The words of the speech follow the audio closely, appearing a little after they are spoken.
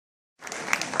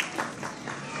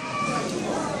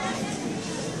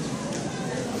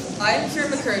I am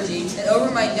Kiran and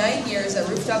over my 9 years at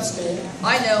Rooftop School,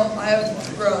 I know I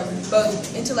have grown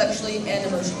both intellectually and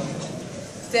emotionally,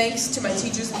 thanks to my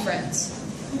teachers and friends.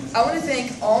 I want to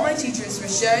thank all my teachers for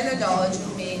sharing their knowledge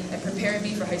with me and preparing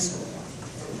me for high school.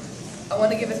 I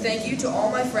want to give a thank you to all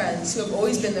my friends who have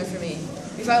always been there for me.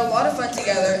 We've had a lot of fun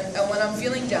together, and when I'm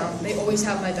feeling down, they always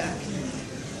have my back.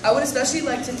 I would especially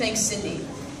like to thank Cindy,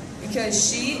 because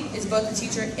she is both a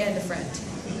teacher and a friend.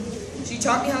 She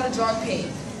taught me how to draw and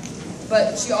paint,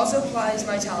 but she also applies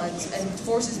my talents and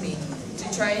forces me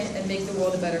to try and make the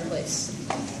world a better place.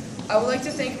 I would like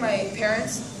to thank my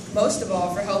parents, most of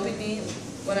all, for helping me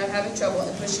when I'm having trouble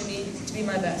and pushing me to be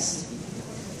my best.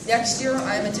 Next year,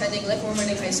 I am attending Lakeland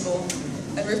High School,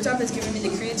 and Rooftop has given me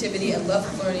the creativity and love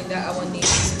of learning that I will need to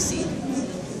succeed.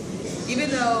 Even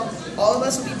though all of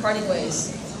us will be parting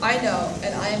ways, I know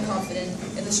and I am confident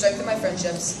in the strength of my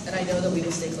friendships, and I know that we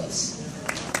will stay close.